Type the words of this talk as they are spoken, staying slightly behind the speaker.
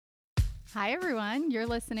Hi, everyone. You're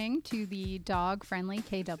listening to the Dog Friendly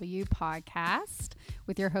KW podcast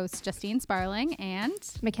with your hosts, Justine Sparling and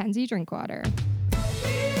Mackenzie Drinkwater.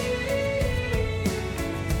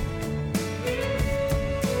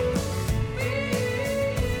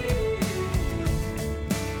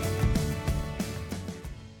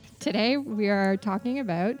 Today, we are talking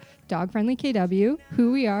about Dog Friendly KW,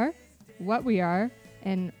 who we are, what we are,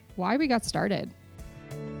 and why we got started.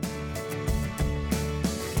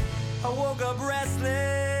 I woke up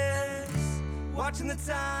restless, watching the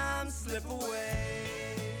time slip away.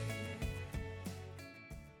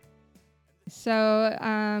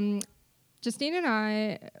 So, Justine and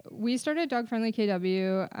I, we started Dog Friendly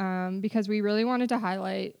KW because we really wanted to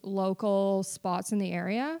highlight local spots in the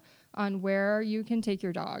area on where you can take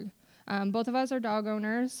your dog. Both of us are dog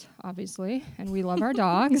owners, obviously, and we love our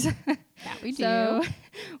dogs. that we do. So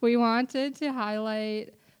we wanted to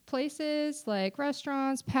highlight places like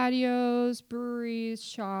restaurants, patios, breweries,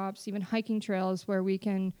 shops, even hiking trails where we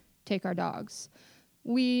can take our dogs.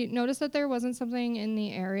 We noticed that there wasn't something in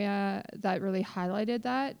the area that really highlighted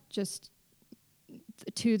that, just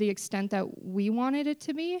to the extent that we wanted it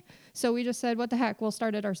to be. So we just said, what the heck, we'll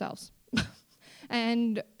start it ourselves.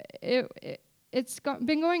 And it's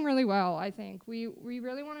been going really well, I think. We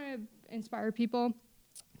really want to inspire people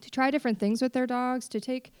to try different things with their dogs, to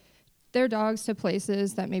take their dogs to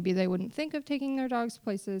places that maybe they wouldn't think of taking their dogs to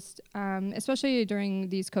places, especially during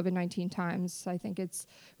these COVID-19 times. I think it's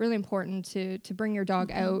really important to bring your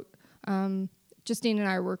dog out. Justine and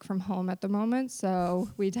I work from home at the moment, so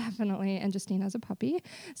we definitely, and Justine has a puppy,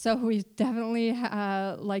 so we definitely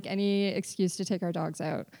like any excuse to take our dogs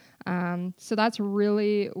out. So that's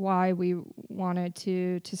really why we wanted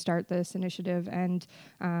to start this initiative. And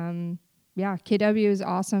yeah, KW is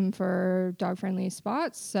awesome for dog-friendly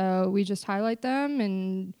spots, so we just highlight them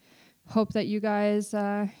and hope that you guys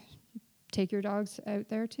take your dogs out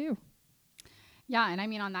there too. Yeah, and I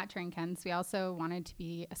mean, on that train, Kens, we also wanted to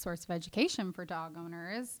be a source of education for dog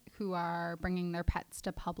owners who are bringing their pets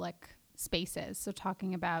to public spaces. So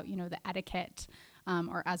talking about, the etiquette,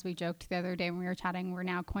 or as we joked the other day when we were chatting, we're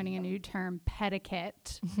now coining a new term,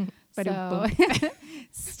 petiquette. So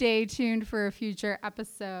stay tuned for a future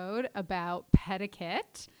episode about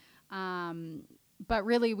petiquette. But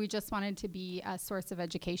really, we just wanted to be a source of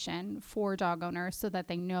education for dog owners so that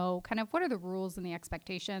they know kind of what are the rules and the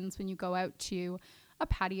expectations when you go out to a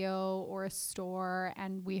patio or a store.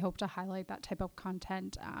 And we hope to highlight that type of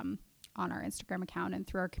content on our Instagram account and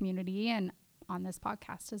through our community and on this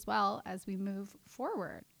podcast as well as we move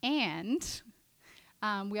forward. And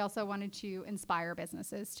we also wanted to inspire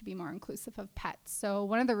businesses to be more inclusive of pets. So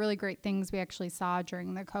one of the really great things we actually saw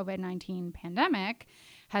during the COVID-19 pandemic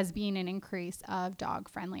has been an increase of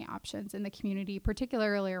dog-friendly options in the community,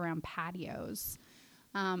 particularly around patios.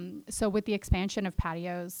 So with the expansion of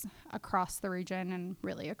patios across the region and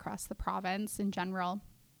really across the province in general,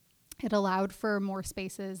 it allowed for more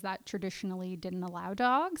spaces that traditionally didn't allow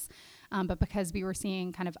dogs. But because we were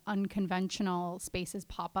seeing kind of unconventional spaces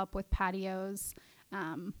pop up with patios,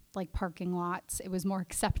 like parking lots, it was more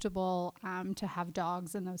acceptable to have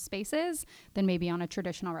dogs in those spaces than maybe on a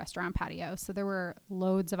traditional restaurant patio. So there were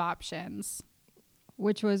loads of options.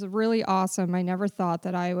 Which was really awesome. I never thought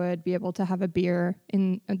that I would be able to have a beer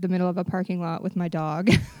in the middle of a parking lot with my dog.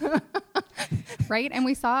 Right. And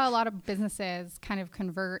we saw a lot of businesses kind of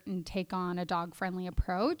convert and take on a dog-friendly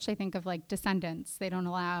approach. I think of like Descendants. They don't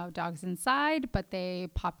allow dogs inside, but they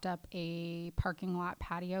popped up a parking lot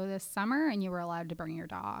patio this summer and you were allowed to bring your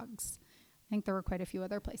dogs. I think there were quite a few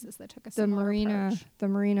other places that took a similar approach. The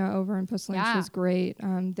marina over in Puss Lynch was great.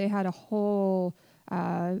 They had a whole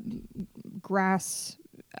grass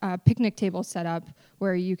picnic table set up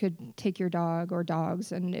where you could take your dog or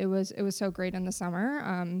dogs, and it was so great in the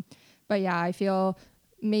summer. But yeah, I feel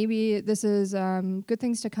maybe this is good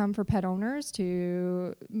things to come for pet owners.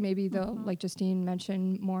 To maybe like Justine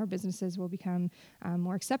mentioned, more businesses will become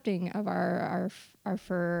more accepting of our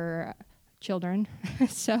fur children.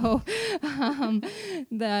 So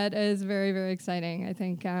that is very, very exciting. I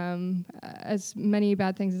think as many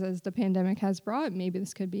bad things as the pandemic has brought, maybe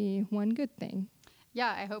this could be one good thing.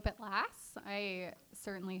 Yeah, I hope it lasts. I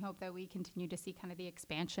certainly hope that we continue to see kind of the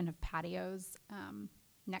expansion of patios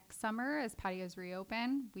next summer as patios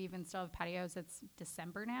reopen. We even still have patios. It's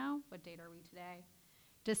December now. What date are we today?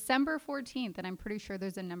 December 14th. And I'm pretty sure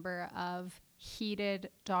there's a number of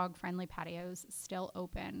heated dog-friendly patios still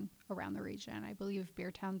open around the region. I believe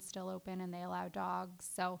Beertown's still open and they allow dogs.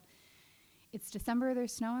 So it's December,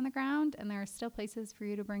 there's snow on the ground, and there are still places for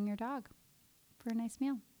you to bring your dog for a nice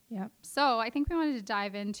meal. Yep. So I think we wanted to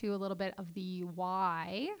dive into a little bit of the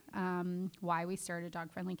why we started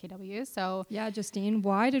Dog Friendly KW. So Yeah, Justine,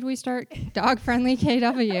 why did we start Dog Friendly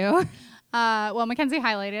KW? well, Mackenzie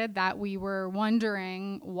highlighted that we were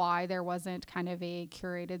wondering why there wasn't kind of a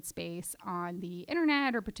curated space on the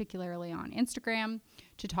internet or particularly on Instagram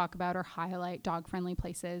to talk about or highlight dog friendly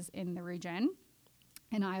places in the region.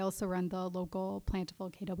 And I also run the local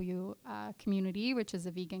Plantiful KW community, which is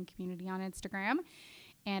a vegan community on Instagram.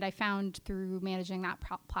 And I found through managing that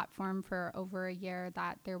platform for over a year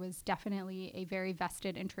that there was definitely a very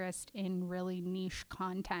vested interest in really niche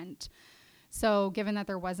content. So given that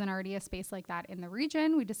there wasn't already a space like that in the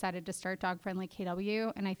region, we decided to start Dog Friendly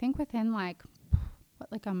KW. And I think within like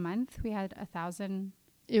a month, we had 1,000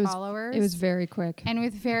 followers. It was very quick. And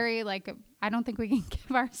with very I don't think we can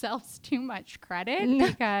give ourselves too much credit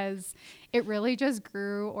because it really just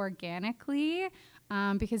grew organically.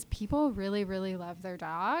 Because people really, really love their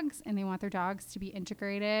dogs and they want their dogs to be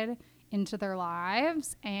integrated into their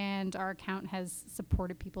lives. And our account has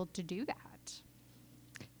supported people to do that.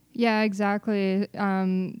 Yeah, exactly.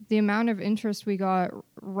 The amount of interest we got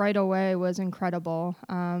right away was incredible.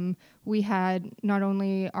 We had not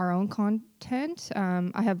only our own content,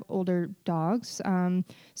 I have older dogs.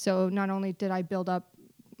 So not only did I build up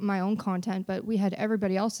my own content, but we had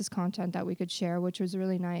everybody else's content that we could share, which was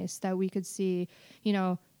really nice that we could see,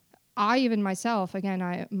 I even myself,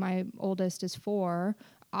 again, my oldest is 4.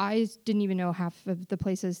 I didn't even know half of the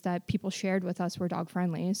places that people shared with us were dog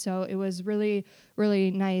friendly. So it was really, really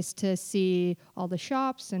nice to see all the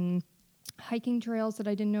shops and hiking trails that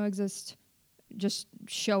I didn't know exist just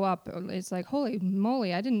show up. It's like, holy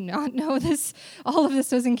moly, I did not know this. All of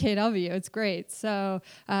this was in KW. It's great. So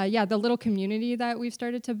the little community that we've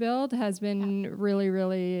started to build has been really,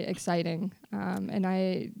 really exciting. And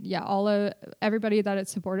everybody that has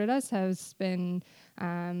supported us has been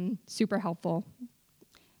super helpful.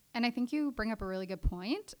 And I think you bring up a really good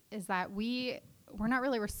point is that we're not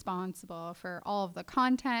really responsible for all of the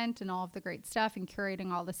content and all of the great stuff and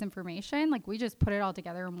curating all this information. Like we just put it all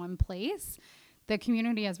together in one place. The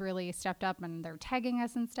community has really stepped up and they're tagging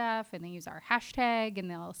us and stuff and they use our hashtag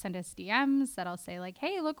and they'll send us DMs that'll say like,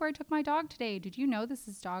 hey, look where I took my dog today. Did you know this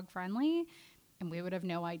is dog friendly? And we would have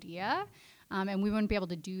no idea. And we wouldn't be able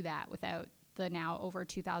to do that without the now over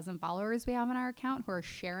 2,000 followers we have on our account who are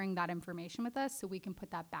sharing that information with us so we can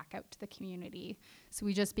put that back out to the community. So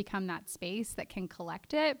we just become that space that can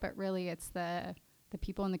collect it, but really it's the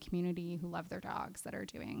people in the community who love their dogs that are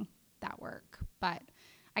doing that work. But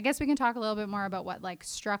I guess we can talk a little bit more about what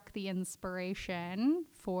struck the inspiration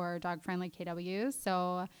for Dog Friendly KW.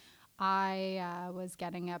 So I was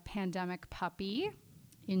getting a pandemic puppy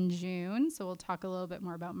in June. So we'll talk a little bit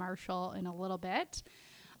more about Marshall in a little bit.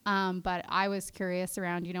 But I was curious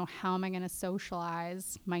around, how am I going to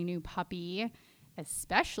socialize my new puppy,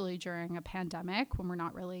 especially during a pandemic when we're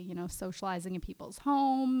not really, socializing in people's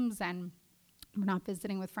homes and we're not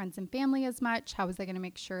visiting with friends and family as much. How was I going to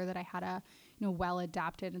make sure that I had a,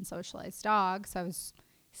 well-adapted and socialized dog? So I was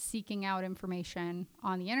seeking out information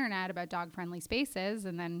on the internet about dog-friendly spaces.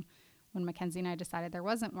 And then when Mackenzie and I decided there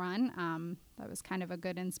wasn't one, that was kind of a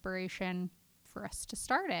good inspiration for us to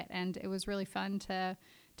start it. And it was really fun to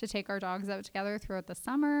take our dogs out together throughout the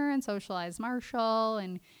summer and socialize Marshall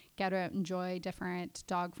and get to enjoy different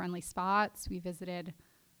dog-friendly spots. We visited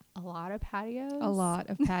a lot of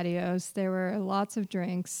patios. There were lots of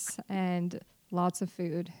drinks and lots of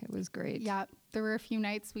food. It was great. Yeah. There were a few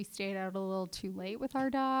nights we stayed out a little too late with our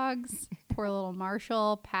dogs. Poor little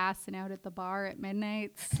Marshall passing out at the bar at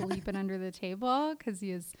midnight, sleeping under the table because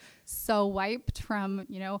he is so wiped from,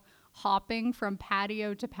 hopping from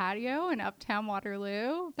patio to patio in Uptown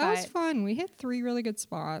Waterloo. That was fun. We hit 3 really good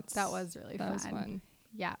spots. That was really fun. That was fun.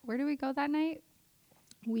 Yeah. Where did we go that night?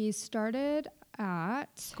 We started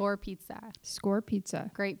at Score Pizza.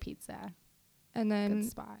 Great pizza. And then good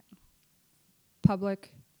spot.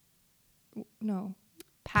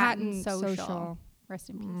 Patent Social. Rest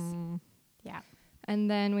in peace. Yeah. And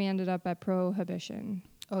then we ended up at Prohibition.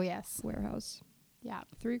 Oh, yes. Warehouse. Yeah.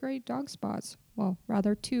 3 great dog spots. Well,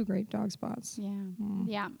 rather 2 great dog spots. Yeah.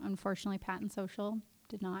 Yeah. Unfortunately, Patent Social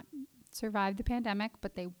did not survive the pandemic,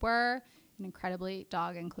 but they were an incredibly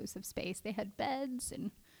dog inclusive space. They had beds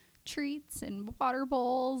and treats and water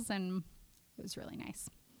bowls, and it was really nice.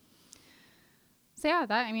 So yeah,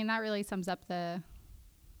 that really sums up the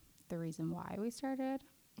reason why we started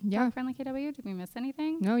Dog Friendly KW. Did we miss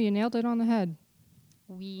anything? No, you nailed it on the head.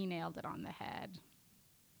 We nailed it on the head.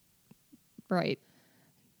 Right.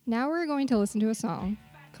 Now we're going to listen to a song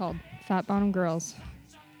called Fat Bottom Girls.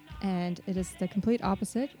 And it is the complete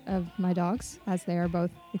opposite of my dogs, as they are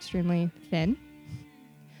both extremely thin.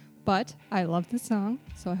 but I love the song,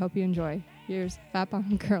 so I hope you enjoy. Here's Fat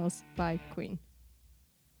Bottom Girls by Queen.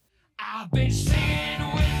 I've been singing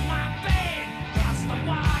with my band, cross the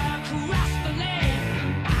wire, cross the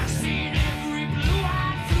lane. I've seen every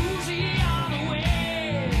blue-eyed floozy on the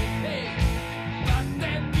way. But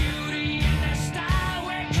their beauty and their style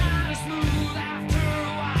were kind of smooth after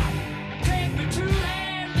a while. Take me to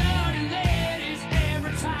their dirty ladies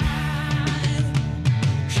every time.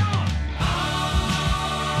 Come on.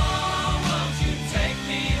 Oh, won't you take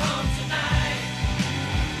me home tonight?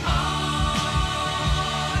 Oh,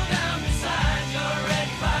 down beside your red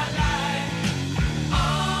firelight.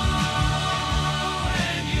 Oh,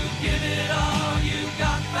 and you give it all you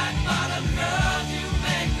got, fat bottom girls. You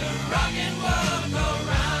make the rockin' world go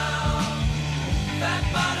round. Fat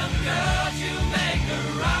bottom girls, you make the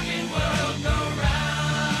rockin' world go round.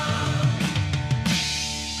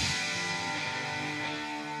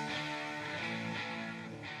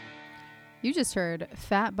 You just heard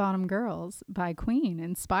Fat Bottom Girls by Queen,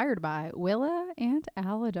 inspired by Willa and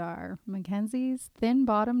Aladar, Mackenzie's Thin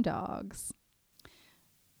Bottom Dogs.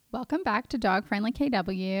 Welcome back to Dog Friendly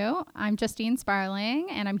KW. I'm Justine Sparling,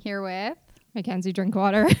 and I'm here with... Mackenzie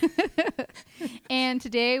Drinkwater. And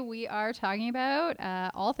today we are talking about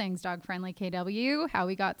all things Dog Friendly KW, how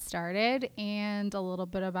we got started, and a little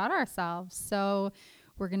bit about ourselves. So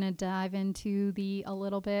we're going to dive into a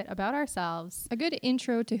little bit about ourselves. A good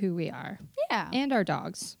intro to who we are. Yeah. And our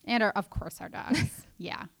dogs. And of course, our dogs.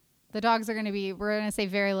 Yeah. The dogs are we're going to say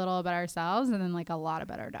very little about ourselves and then like a lot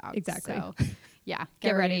about our dogs. Exactly. So, yeah.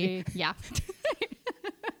 Get ready. Yeah.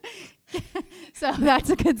 So that's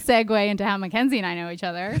a good segue into how Mackenzie and I know each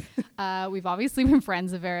other. We've obviously been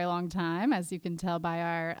friends a very long time, as you can tell by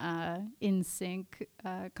our in sync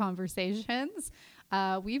conversations.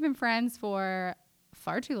 We've been friends for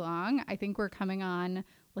far too long. I think we're coming on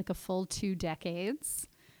like a full 2 decades.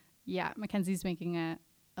 Yeah, Mackenzie's making a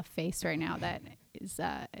face right now that is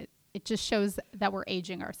it just shows that we're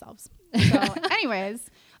aging ourselves. So anyways,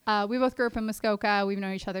 we both grew up in Muskoka. We've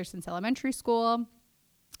known each other since elementary school.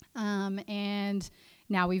 And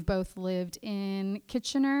now we've both lived in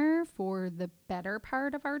Kitchener for the better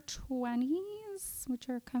part of our 20s, which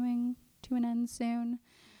are coming to an end soon.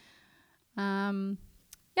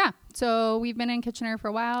 Yeah, so we've been in Kitchener for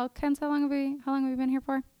a while. Ken's, how long have we been here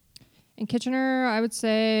for? In Kitchener, I would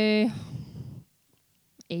say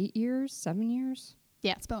 8 years, 7 years.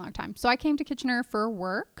 Yeah, it's been a long time. So I came to Kitchener for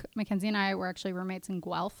work. Mackenzie and I were actually roommates in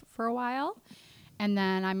Guelph for a while. And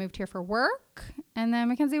then I moved here for work. And then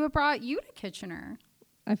Mackenzie, what brought you to Kitchener?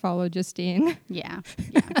 I followed Justine. Yeah,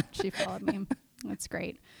 she followed me. That's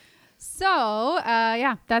great. So,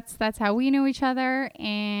 yeah, that's how we knew each other.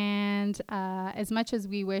 And as much as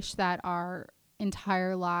we wish that our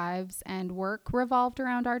entire lives and work revolved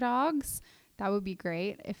around our dogs, that would be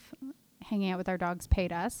great if hanging out with our dogs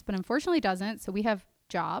paid us. But unfortunately it doesn't. So we have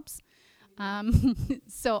jobs.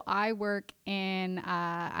 So I work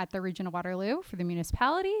at the Region of Waterloo for the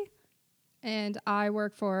municipality. And I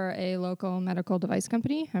work for a local medical device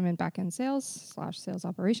company. I'm in back-end sales / sales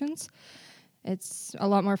operations. It's a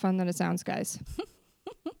lot more fun than it sounds, guys.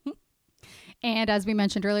 And as we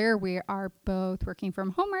mentioned earlier, we are both working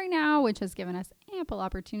from home right now, which has given us ample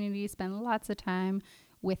opportunity to spend lots of time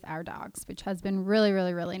with our dogs, which has been really,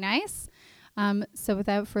 really, really nice. So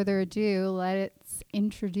without further ado, let's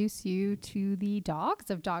introduce you to the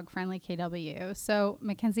dogs of Dog Friendly KW. So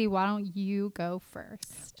Mackenzie, why don't you go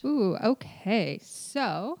first? Ooh, okay.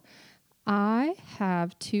 So I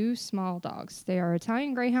have 2 small dogs. They are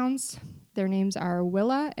Italian Greyhounds. Their names are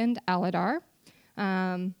Willa and Aladar.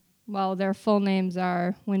 Well, their full names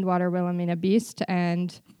are Windwater Wilhelmina Beast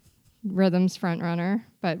and Rhythms Frontrunner,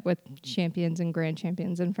 but with champions and grand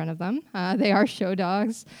champions in front of them. They are show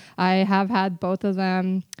dogs. I have had both of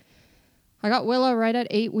them. I got Willa right at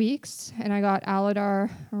 8 weeks, and I got Aladar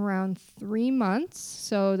around 3 months.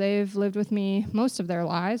 So they've lived with me most of their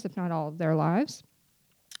lives, if not all of their lives.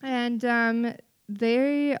 And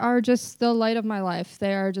they are just the light of my life.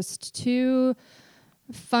 They are just 2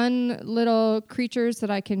 fun little creatures that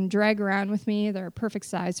I can drag around with me. They're a perfect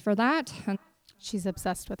size for that. And She's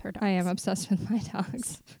obsessed with her dogs. I am obsessed with my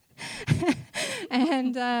dogs.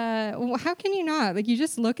 And how can you not? Like, you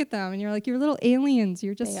just look at them and you're like, you're little aliens.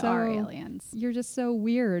 You're just They are aliens. You're just so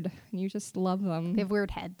weird. And you just love them. They have weird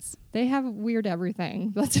heads. They have weird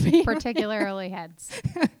everything. Let's be Particularly heads.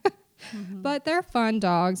 Mm-hmm. But they're fun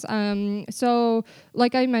dogs. So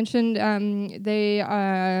like I mentioned, they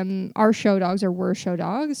are show dogs or were show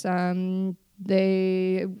dogs. I've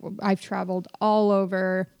traveled all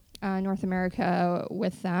over North America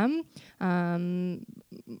with them.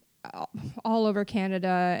 all over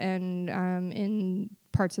Canada and in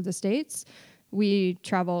parts of the States. We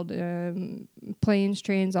traveled planes,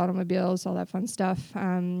 trains, automobiles, all that fun stuff,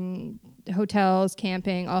 hotels,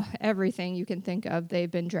 camping, everything you can think of. They've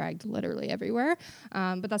been dragged literally everywhere.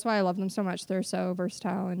 But that's why I love them so much. They're so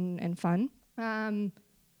versatile and fun.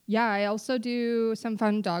 Yeah, I also do some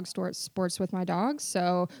fun dog sports with my dogs.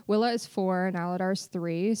 So Willa is 4 and Aladar's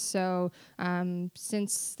 3. So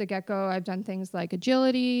since the get-go, I've done things like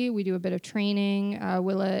agility. We do a bit of training.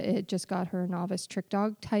 Willa just got her novice trick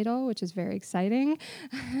dog title, which is very exciting.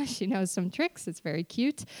 She knows some tricks. It's very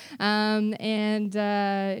cute. Yeah,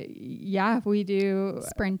 we do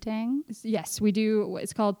Sprinting. Yes, we do.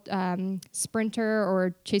 It's called sprinter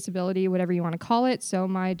or chaseability, whatever you want to call it. So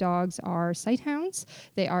my dogs are sight hounds.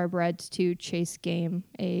 They are bred to chase game,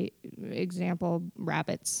 example,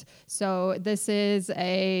 rabbits. So this is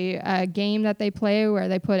a game that they play where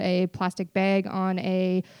they put a plastic bag on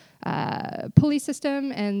a pulley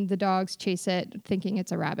system and the dogs chase it thinking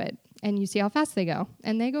it's a rabbit. And you see how fast they go.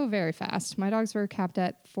 And they go very fast. My dogs were capped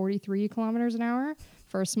at 43 kilometers an hour.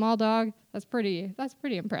 For a small dog, that's pretty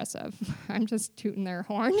impressive. I'm just tooting their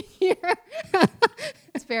horn here.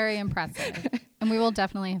 It's very impressive. And we will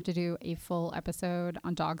definitely have to do a full episode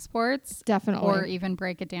on dog sports. Definitely. Or even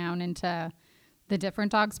break it down into the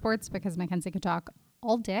different dog sports, because Mackenzie could talk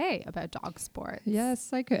all day about dog sports.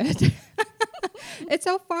 Yes, I could. It's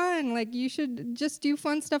so fun. Like, you should just do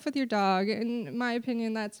fun stuff with your dog. In my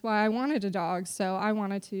opinion, that's why I wanted a dog. So I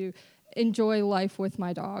wanted to enjoy life with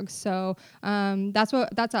my dogs. So that's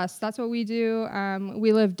us. That's what we do.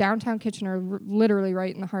 We live downtown Kitchener, literally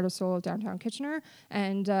right in the heart of soul of downtown Kitchener.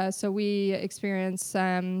 And so we experience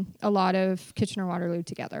a lot of Kitchener-Waterloo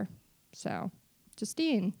together. So,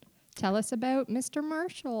 Justine, tell us about Mr.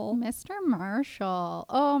 Marshall. Mr. Marshall.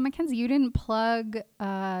 Oh, Mackenzie, you didn't plug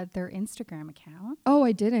their Instagram account. Oh,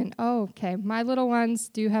 I didn't. Oh, okay. My little ones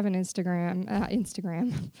do have an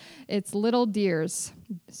Instagram. It's Little Deers.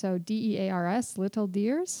 So DEARS, Little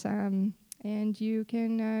Deers. And you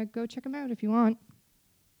can go check them out if you want.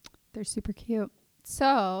 They're super cute.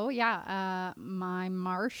 So yeah, my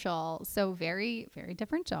Marshall. So very, very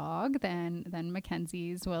different dog than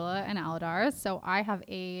Mackenzie's, Willa, and Aladar. So I have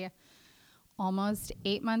a almost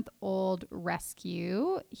 8-month-old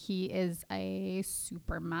rescue. He is a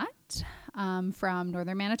super mutt from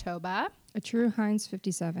northern Manitoba. A true Heinz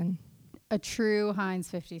 57. A true Heinz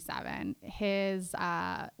 57. His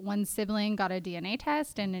one sibling got a DNA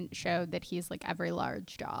test and it showed that he's like every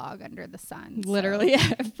large dog under the sun. Literally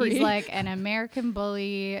so every. He's like an American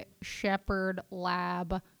Bully, Shepherd,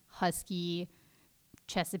 Lab, Husky,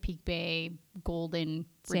 Chesapeake Bay, Golden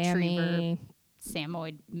Retriever,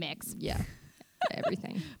 Samoyed mix. Yeah,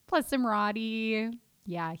 everything. Plus some Roddy.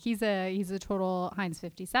 Yeah, he's a total Heinz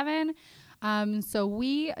 57. So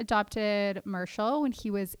we adopted Marshall when he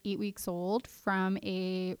was 8 weeks old from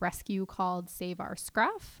a rescue called Save Our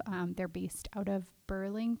Scruff. They're based out of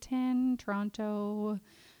Burlington, Toronto.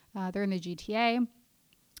 They're in the GTA.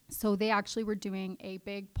 So they actually were doing a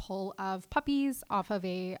big pull of puppies off of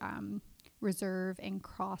a reserve in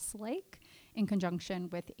Cross Lake in conjunction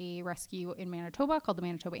with a rescue in Manitoba called the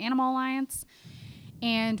Manitoba Animal Alliance.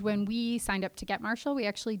 And when we signed up to get Marshall, we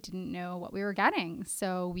actually didn't know what we were getting.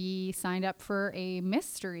 So we signed up for a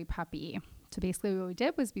mystery puppy. So basically what we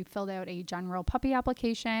did was we filled out a general puppy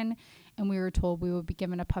application and we were told we would be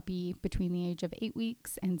given a puppy between the age of 8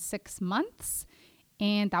 weeks and 6 months.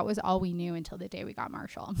 And that was all we knew until the day we got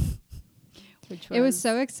Marshall. It was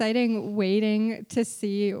so exciting waiting to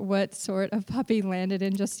see what sort of puppy landed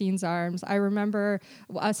in Justine's arms. I remember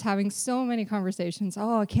us having so many conversations.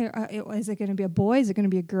 Oh, is it going to be a boy? Is it going to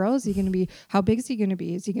be a girl? Is he going to be, how big is he going to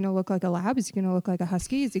be? Is he going to look like a lab? Is he going to look like a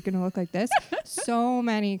husky? Is he going to look like this? So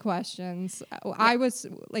many questions. Yeah. I was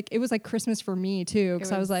like, it was like Christmas for me too.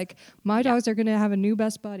 Cause I was like, my dogs are going to have a new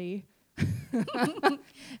best buddy.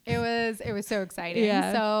 It was so exciting.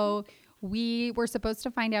 Yeah. So we were supposed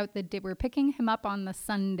to find out that we're picking him up on the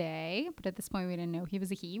Sunday, but at this point we didn't know he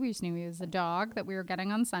was a he. We just knew he was a dog that we were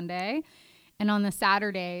getting on Sunday. And on the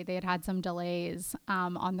Saturday, they had some delays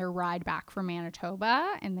on their ride back from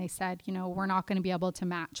Manitoba. And they said, we're not going to be able to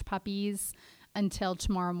match puppies until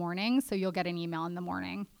tomorrow morning. So you'll get an email in the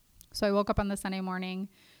morning. So I woke up on the Sunday morning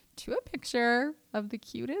to a picture of the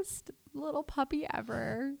cutest little puppy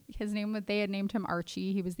ever. They had named him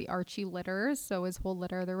Archie. He was the Archie litter. So his whole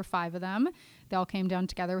litter, there were 5 of them. They all came down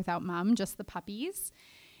together without mom, just the puppies.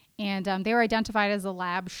 And they were identified as a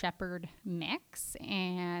Lab Shepherd mix.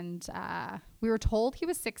 And we were told he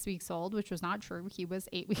was 6 weeks old, which was not true. He was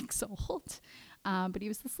 8 weeks old. But he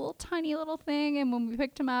was this little tiny little thing. And when we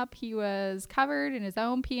picked him up, he was covered in his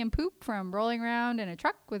own pee and poop from rolling around in a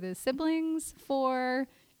truck with his siblings for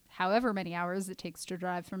however many hours it takes to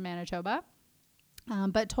drive from Manitoba.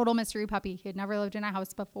 But total mystery puppy. He had never lived in a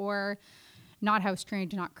house before, not house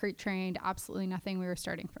trained, not crate trained, absolutely nothing. We were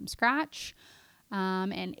starting from scratch.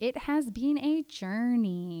 And it has been a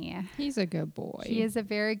journey. He's a good boy. He is a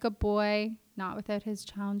very good boy, not without his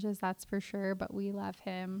challenges, that's for sure, but we love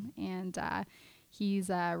him. And he's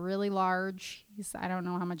really large. I don't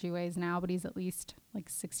know how much he weighs now, but he's at least like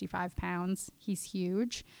 65 pounds. He's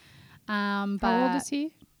huge. How old is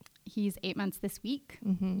he? He's 8 months this week.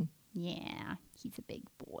 Mm-hmm. Yeah, he's a big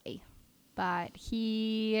boy. But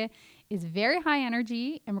he is very high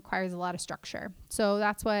energy and requires a lot of structure. So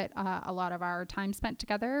that's what a lot of our time spent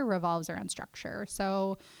together revolves around structure.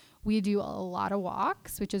 So we do a lot of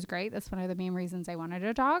walks, which is great. That's one of the main reasons I wanted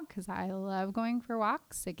a dog, because I love going for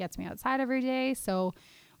walks. It gets me outside every day. So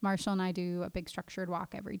Marshall and I do a big structured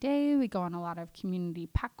walk every day. We go on a lot of community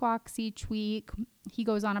pack walks each week. He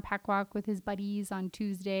goes on a pack walk with his buddies on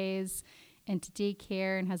Tuesdays and to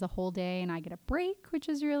daycare and has a whole day, and I get a break, which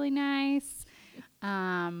is really nice.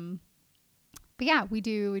 But yeah, we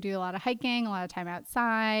do a lot of hiking, a lot of time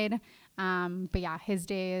outside. But yeah, his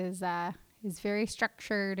day is very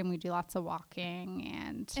structured, and we do lots of walking.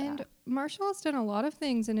 And Marshall has done a lot of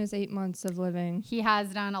things in his 8 months of living. He has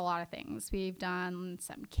done a lot of things. We've done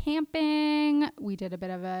some camping. We did a bit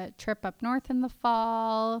of a trip up north in the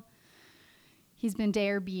fall. He's been to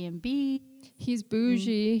Airbnb. He's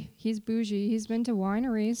bougie. He's bougie. He's been to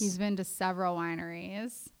wineries. He's been to several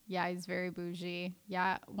wineries. Yeah, he's very bougie.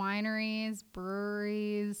 Yeah, wineries,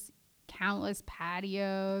 breweries, countless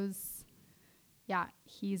patios. Yeah,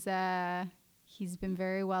 he's been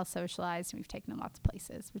very well socialized, and we've taken him lots of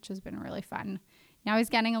places, which has been really fun. Now he's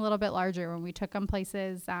getting a little bit larger. When we took him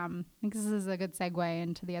places, I think this is a good segue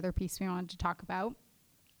into the other piece we wanted to talk about.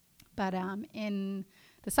 But in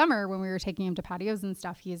the summer, when we were taking him to patios and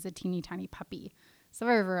stuff, he is a teeny tiny puppy. So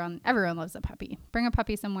everyone loves a puppy. Bring a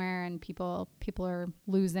puppy somewhere and people are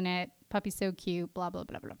losing it. Puppy's so cute, blah, blah,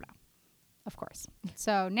 blah, blah, blah. Of course.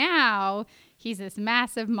 So now he's this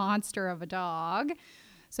massive monster of a dog.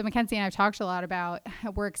 So Mackenzie and I have talked a lot about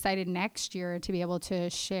how we're excited next year to be able to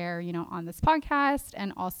share, on this podcast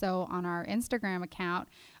and also on our Instagram account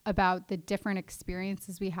about the different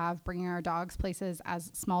experiences we have bringing our dogs places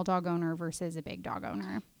as a small dog owner versus a big dog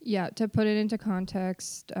owner. Yeah, to put it into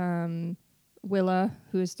context, Willa,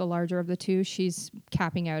 who is the larger of the two, she's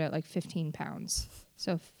capping out at like 15 pounds.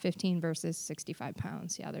 So 15 versus 65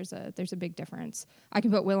 pounds. Yeah, there's a big difference. I can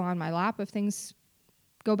put Willa on my lap if things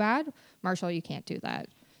go bad. Marshall, you can't do that.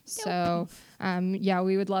 So, yeah,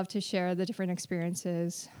 we would love to share the different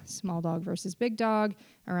experiences, small dog versus big dog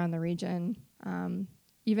around the region.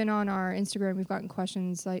 Even on our Instagram, we've gotten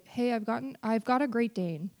questions like, hey, I've got a Great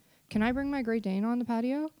Dane. Can I bring my Great Dane on the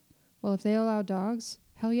patio? Well, if they allow dogs,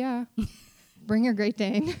 hell yeah. Bring your Great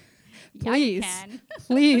Dane. Please,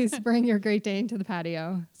 please bring your Great Dane to the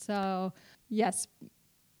patio. So, yes,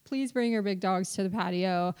 please bring your big dogs to the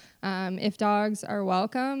patio. If dogs are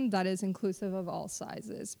welcome, that is inclusive of all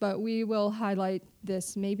sizes. But we will highlight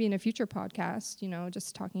this maybe in a future podcast,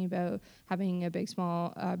 just talking about having a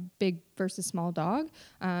big versus small dog,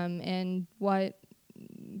 and what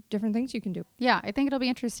different things you can do. Yeah, I think it'll be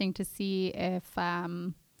interesting to see if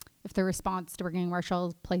the response to bringing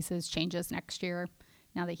Marshall places changes next year,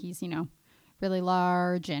 now that he's, really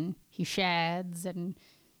large and he sheds, and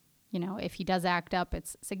if he does act up,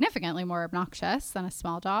 it's significantly more obnoxious than a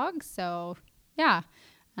small dog. So yeah,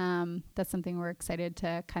 that's something we're excited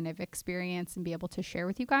to kind of experience and be able to share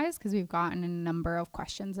with you guys, because we've gotten a number of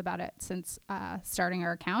questions about it since starting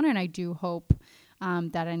our account. And I do hope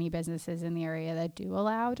that any businesses in the area that do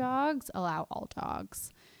allow all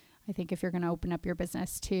dogs. I think if you're going to open up your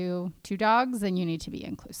business to dogs, then you need to be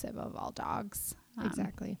inclusive of all dogs.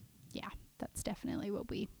 Exactly. Yeah, that's definitely what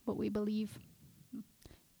we believe.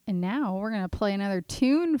 And now we're going to play another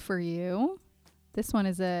tune for you. This one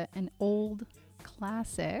is an old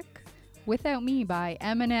classic, Without Me by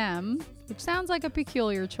Eminem, which sounds like a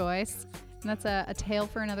peculiar choice. And that's a tale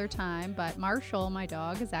for another time. But Marshall, my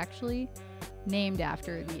dog, is actually named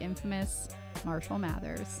after the infamous Marshall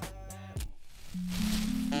Mathers.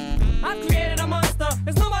 I've created a monster,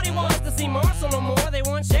 cause nobody wants to see Marshall no more. They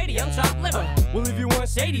want shady, I'm chopped liver. Well, if you want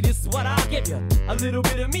shady, this is what I'll give you. A little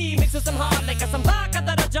bit of me mixed with some hard liquor, some vodka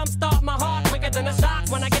that'll jumpstart my heart quicker than a shock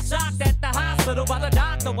when I get shocked at the hospital by the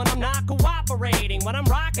doctor when I'm not cooperating. When I'm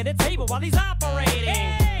rocking the table while he's operating.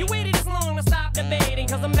 Hey! You waited this long to stop debating,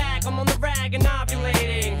 cause I'm back, I'm on the rag and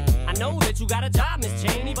ovulating. I know that you got a job, Miss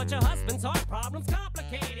Cheney, but your husband's heart problem's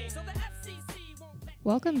complicating. So the FCC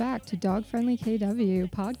Welcome back to Dog Friendly KW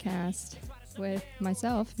podcast with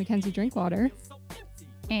myself, Mackenzie Drinkwater.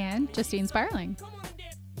 And Justine Sparling.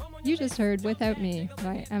 You just heard Without Me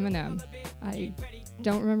by Eminem. I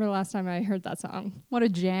don't remember the last time I heard that song. What a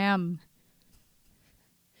jam.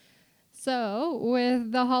 So,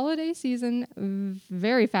 with the holiday season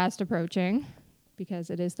very fast approaching, because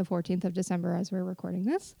it is the 14th of December as we're recording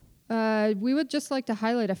this, we would just like to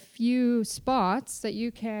highlight a few spots that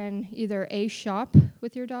you can either A, shop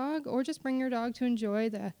with your dog, or just bring your dog to enjoy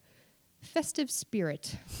the festive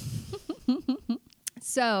spirit.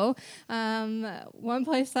 So, one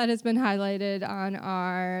place that has been highlighted on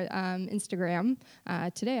our Instagram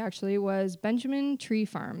today actually was Benjamin Tree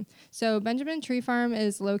Farm. So, Benjamin Tree Farm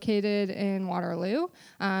is located in Waterloo.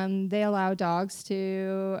 They allow dogs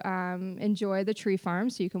to enjoy the tree farm,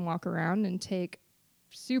 so you can walk around and take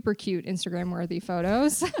super cute Instagram-worthy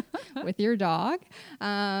photos with your dog.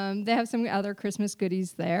 They have some other Christmas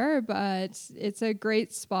goodies there, but it's a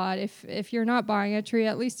great spot if you're not buying a tree,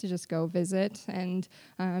 at least to just go visit and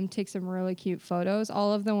take some really cute photos.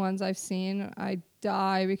 All of the ones I've seen, I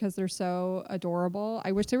die because they're so adorable.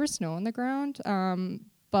 I wish there was snow on the ground,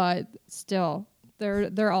 but still,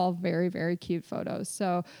 they're all very, very cute photos.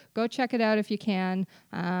 So go check it out if you can.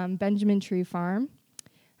 Benjamin Tree Farm.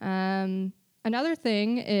 Another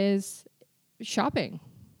thing is shopping.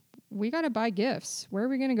 We got to buy gifts. Where are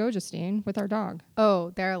we going to go, Justine, with our dog?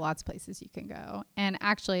 Oh, there are lots of places you can go. And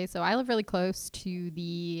actually, so I live really close to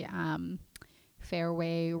the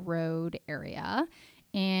Fairway Road area.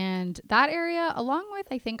 And that area, along with,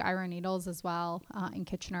 I think, Iron Needles as well in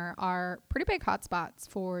Kitchener, are pretty big hotspots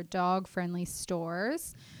for dog-friendly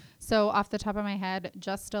stores. So off the top of my head,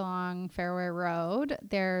 just along Fairway Road,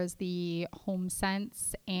 there's the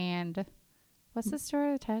HomeSense and... What's the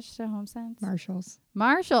store attached to HomeSense?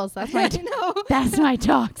 Marshall's. That's my that's my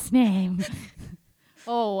dog's name.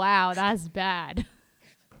 Oh wow, that's bad.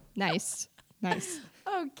 Nice.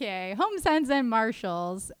 Okay, HomeSense and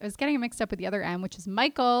Marshall's. I was getting it mixed up with the other M, which is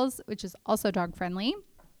Michael's, which is also dog friendly.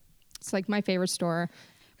 It's like my favorite store.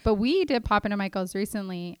 But we did pop into Michael's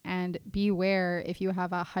recently, and beware if you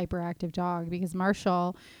have a hyperactive dog, because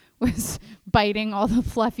Marshall was biting all the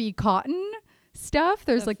fluffy cotton stuff.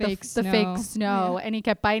 There's like the fake snow, and he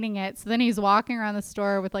kept biting it. So then he's walking around the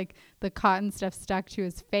store with like the cotton stuff stuck to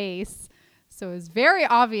his face. So it was very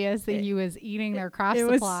obvious that he was eating their craft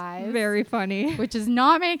supplies. It was very funny. Which is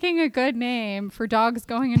not making a good name for dogs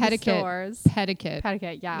going into stores.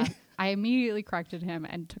 Pedicate, yeah. I immediately corrected him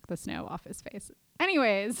and took the snow off his face.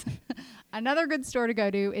 Anyways, another good store to go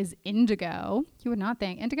to is Indigo. You would not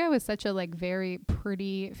think. Indigo is such a like very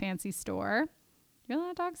pretty, fancy store. You can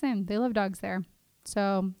let dogs in. They love dogs there.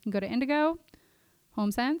 So you can go to Indigo,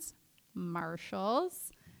 HomeSense,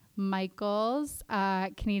 Marshall's, Michael's,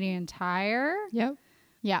 Canadian Tire. Yep.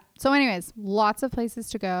 Yeah. So anyways, lots of places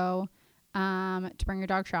to go to bring your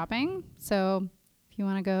dog shopping. So if you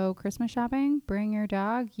want to go Christmas shopping, bring your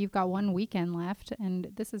dog. You've got one weekend left, and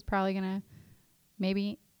this is probably going to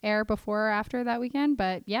maybe air before or after that weekend.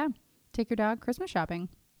 But yeah, take your dog Christmas shopping.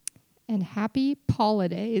 And happy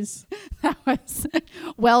holidays. That was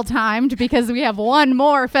well timed because we have one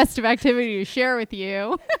more festive activity to share with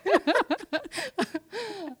you.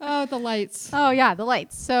 Oh, the lights. Oh, yeah, the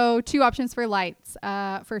lights. So 2 options for lights.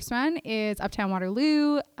 First one is Uptown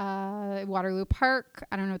Waterloo, Waterloo Park.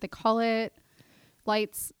 I don't know what they call it.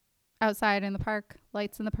 Lights outside in the park,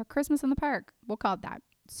 lights in the park, Christmas in the park. We'll call it that.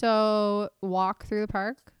 So walk through the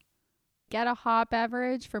park. Get a hot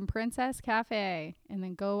beverage from Princess Cafe and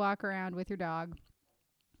then go walk around with your dog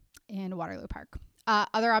in Waterloo Park.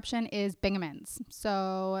 Other option is Bingaman's.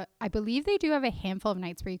 So I believe they do have a handful of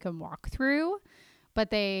nights where you can walk through, but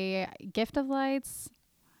they Gift of Lights.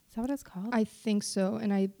 Is that what it's called? I think so.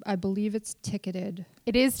 And I believe it's ticketed.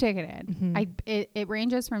 It is ticketed. Mm-hmm. It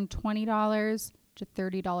ranges from $20 to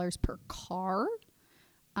 $30 per car,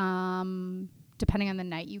 depending on the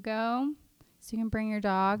night you go. So you can bring your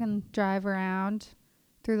dog and drive around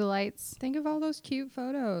through the lights. Think of all those cute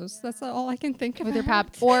photos. That's all I can think of. With your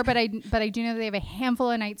pup. But I do know that they have a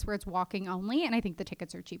handful of nights where it's walking only, and I think the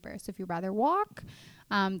tickets are cheaper. So if you'd rather walk,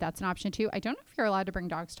 that's an option too. I don't know if you're allowed to bring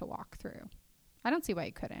dogs to walk through. I don't see why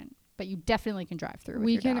you couldn't, but you definitely can drive through with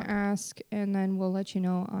We your can dog. ask, and then we'll let you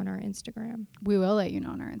know on our Instagram. We will let you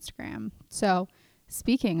know on our Instagram. So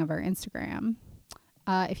speaking of our Instagram,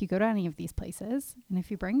 if you go to any of these places, and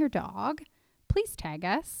if you bring your dog, please tag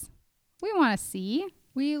us. We want to see.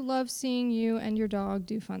 We love seeing you and your dog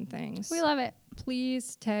do fun things. We love it.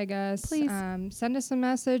 Please tag us. Please. Send us a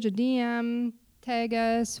message, a DM, tag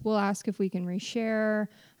us. We'll ask if we can reshare.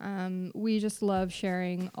 We just love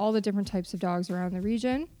sharing all the different types of dogs around the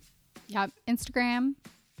region. Yep. Instagram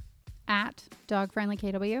at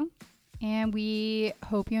dogfriendlykw. And we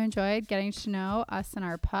hope you enjoyed getting to know us and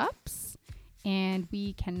our pups. And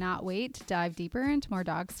we cannot wait to dive deeper into more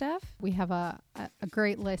dog stuff. We have a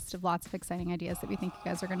great list of lots of exciting ideas that we think you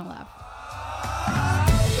guys are going to love.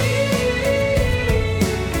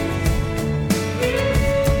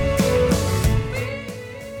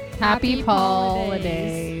 Happy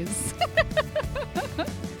holidays.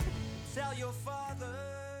 Tell your father